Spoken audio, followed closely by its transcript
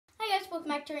welcome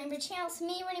back to Wrenie Bird Channel. It's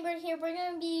me, Wrenie Bird here. We're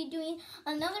going to be doing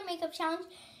another makeup challenge.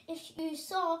 If you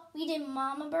saw, we did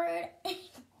Momma Bird.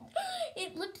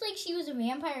 It looked like she was a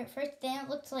vampire at first, then it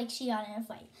looked like she got in a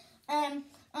fight.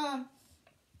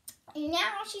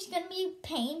 Now she's going to be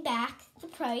paying back the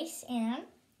price and...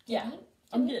 Yeah,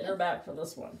 I'm getting her back for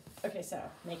this one. Okay, so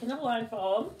making a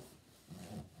blindfold.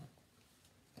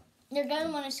 You're going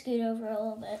to want to scoot over a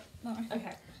little bit more.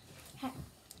 Okay.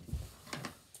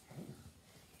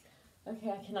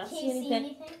 Okay, I cannot Can see you anything. see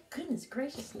anything? Goodness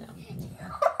gracious, no.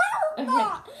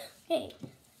 Okay.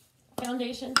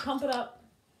 Foundation, pump it up.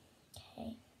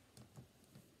 Okay.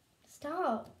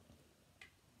 Stop.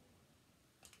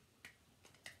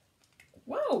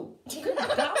 Whoa! Good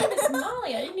God, Miss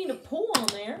Molly, I didn't mean to pull on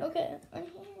there. Okay.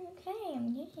 Okay,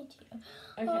 I'm giving it to you.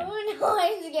 Okay. Oh no,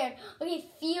 I'm scared. Okay,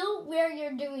 feel where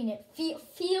you're doing it.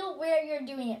 Feel where you're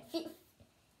doing it.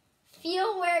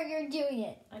 Feel where you're doing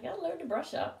it. I gotta learn to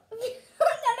brush up.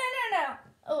 No.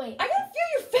 Oh wait. I gotta feel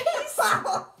your face.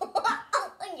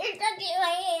 You're touching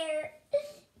my hair.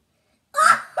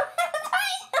 Oh, my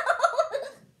nose.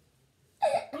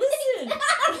 Listen.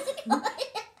 How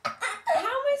am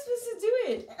I supposed to do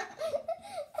it?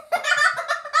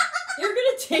 You're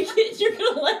gonna take it. You're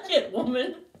gonna like it,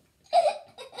 woman.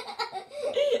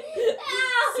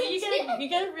 So you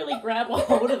gotta really grab a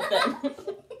hold of them.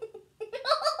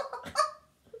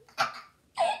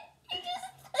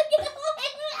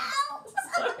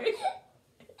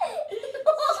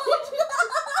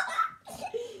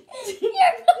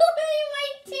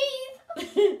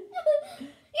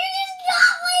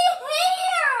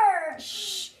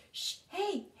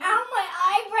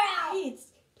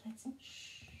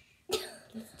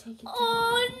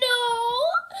 Oh no!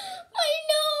 My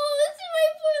nose! My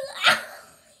foot!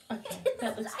 Okay,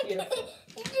 that looks beautiful.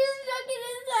 You just stuck it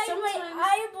inside my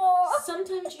eyeball.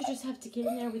 Sometimes you just have to get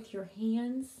in there with your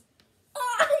hands.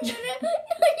 No, you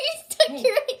stuck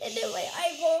your hand in my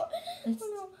eyeball.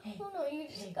 Oh no, you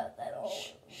just got that all.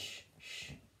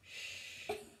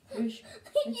 You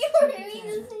were doing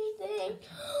the same thing.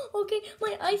 Okay,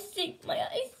 my eyes sting. My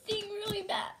eyes sting really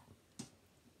bad.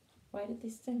 Why did they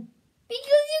sting?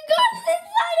 Because you got it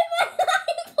inside of my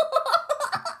eyeball.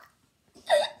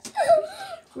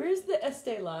 Where's the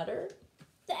Estee Lauder?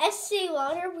 The Estee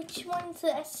Lauder? Which one's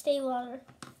the Estee Lauder?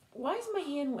 Why is my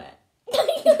hand wet? Because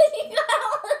you got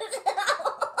all this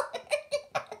out.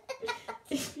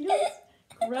 It feels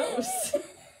gross.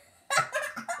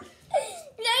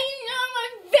 Now you know how my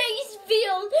face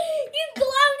feels. You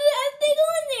globbed that thing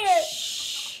on there.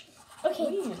 Shh. Okay,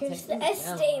 here's the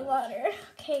Estee Lauder.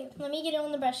 Okay, let me get it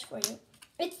on the brush for you.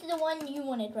 It's the one you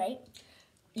wanted, right?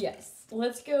 Yes.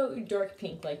 Let's go dark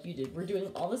pink like you did. We're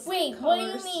doing all the same Wait, colors. what do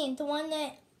you mean? The one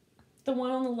that... The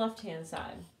one on the left-hand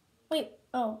side. Wait,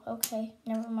 oh, okay.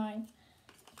 Never mind.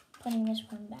 Putting this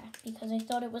one back because I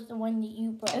thought it was the one that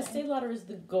you brought Estee Lauder is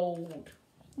the gold.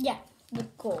 Yeah, the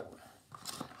gold.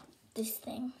 This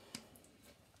thing.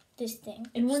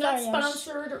 And we're not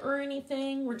sponsored or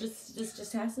anything. We're just, this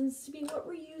just happens to be what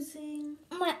we're using.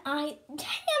 My eye.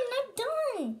 Dang, I'm not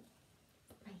done.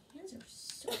 My hands are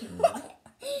so wet.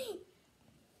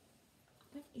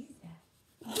 What is that?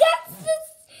 That's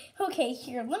just... Okay,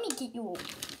 here, let me get you a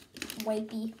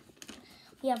wipey.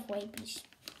 We have wipies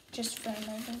just for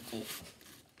emergency.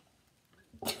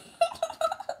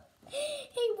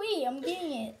 Hey, wait, I'm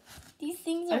getting it. These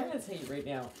things are... I'm going to tell you right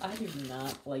now, I do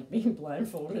not like being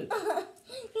blindfolded. Now you know how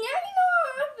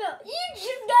I felt. You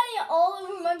just got it all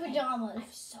over my pajamas.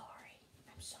 I'm sorry.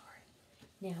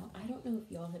 Now, I don't know if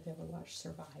y'all have ever watched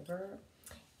Survivor,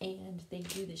 and they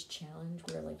do this challenge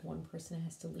where, like, one person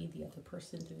has to lead the other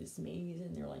person through this maze,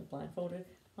 and they're, like, blindfolded.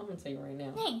 I'm going to tell you right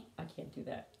now, Hey. I can't do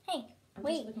that. Hey, I'm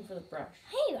wait. just looking for the brush.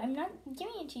 Hey, I'm not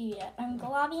giving it to you yet. I'm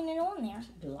globbing it on there.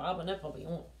 Globbing up, I'll be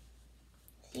on.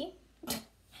 See?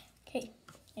 Okay,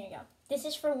 there you go. This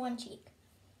is for one cheek.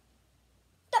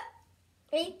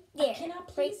 Right there. Can I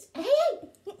please? Hey,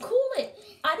 cool it.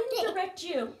 I didn't direct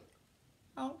you.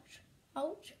 Ouch.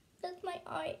 Ouch. That's my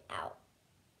eye out.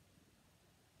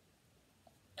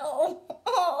 Oh.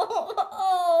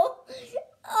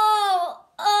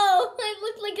 I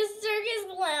look like a circus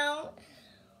clown.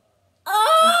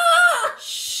 Oh!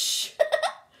 Shh.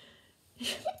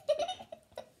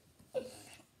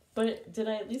 But did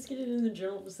I at least get it in the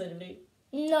general vicinity?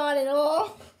 Not at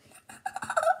all.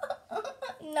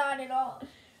 Not at all.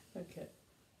 Okay.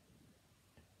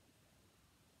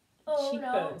 Oh,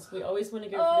 cheekbones. No. We always want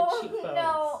to go for the cheekbones.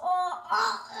 No.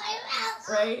 My mouth.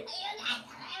 Right?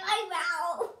 My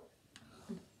mouth.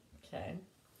 Okay.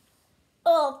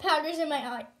 Oh, powder's in my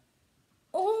eye.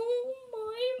 Oh,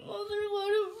 my mother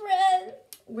load of bread.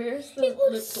 Where's the It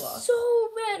lip looks gloss? so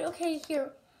red. Okay,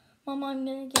 here. Mama, I'm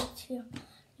gonna give it to you.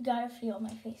 You gotta feel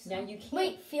my face. Now you can't.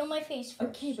 Wait, feel my face first.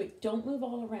 Okay, but don't move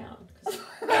all around.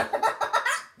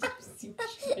 Do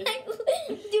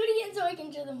it again so I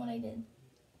can show them what I did.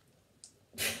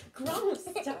 Gross,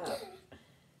 stop.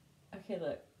 Okay,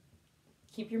 look.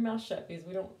 Keep your mouth shut because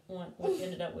we don't want what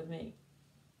ended up with me.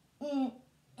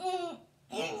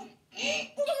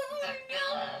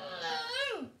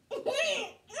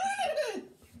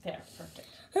 There, perfect.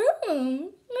 I'm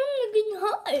looking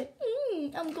hot.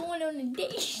 I'm going on a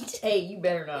date. Hey, you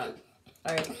better not.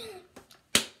 All right.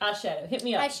 Eyeshadow, hit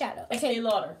me up. Eyeshadow. Estee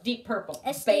Lauder, deep purple.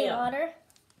 Estee Bam. Lauder.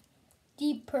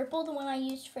 Deep purple, the one I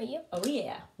used for you. Oh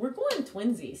yeah, we're going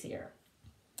twinsies here.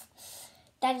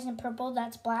 That isn't purple,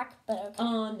 that's black, but okay.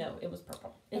 Oh no, it was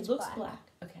purple. It looks black.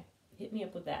 black. Okay, hit me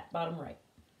up with that bottom right.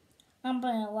 I'm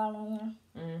putting a lot on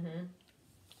there. Mm-hmm.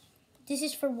 This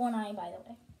is for one eye, by the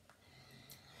way.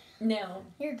 Now,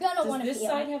 You're gonna want does to this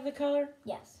feel side it. have the color?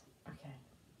 Yes. Okay.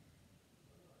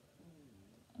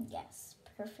 Yes.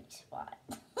 Perfect spot.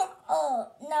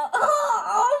 Oh, no.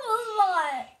 Oh, awful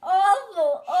spot.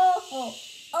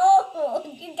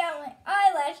 Awful. You got my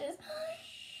eyelashes.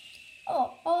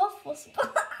 Oh, awful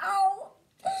spot. Ow.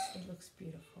 It looks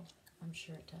beautiful. I'm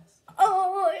sure it does.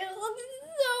 Oh, it looks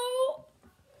so...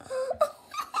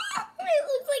 It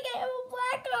looks like I have a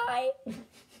black eye.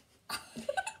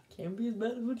 Can't be as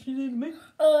bad as what you did to me.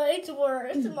 Oh, it's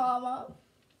worse, Mama.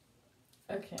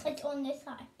 Okay. It's on this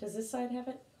side. Does this side have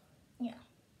it? Yeah.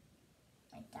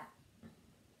 Like that.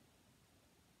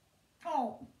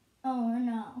 Oh. Oh,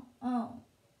 no. Oh.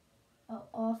 Oh,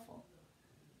 awful.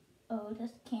 Oh,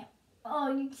 just can't.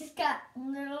 Oh, you just got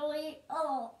literally.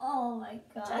 Oh my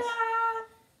gosh. Ta-da!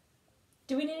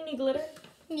 Do we need any glitter?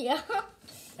 Yeah.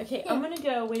 Okay, I'm going to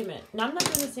go. Wait a minute. No, I'm not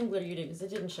doing the same glitter you did because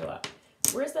it didn't show up.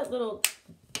 Where's that little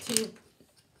tube?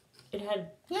 It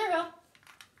had... Here we go.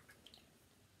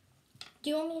 Do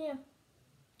you want me to?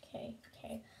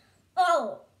 Okay.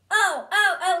 Oh,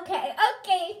 okay.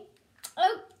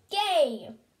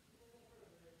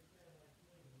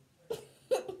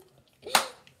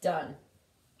 Done.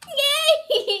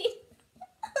 Yay!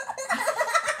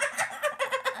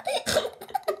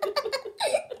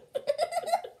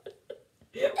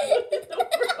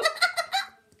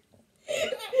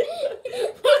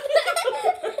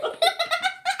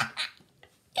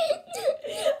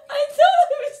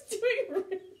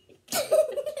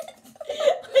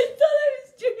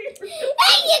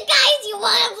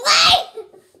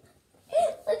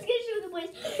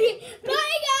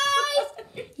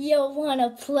 You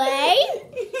wanna play?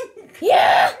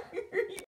 Yeah!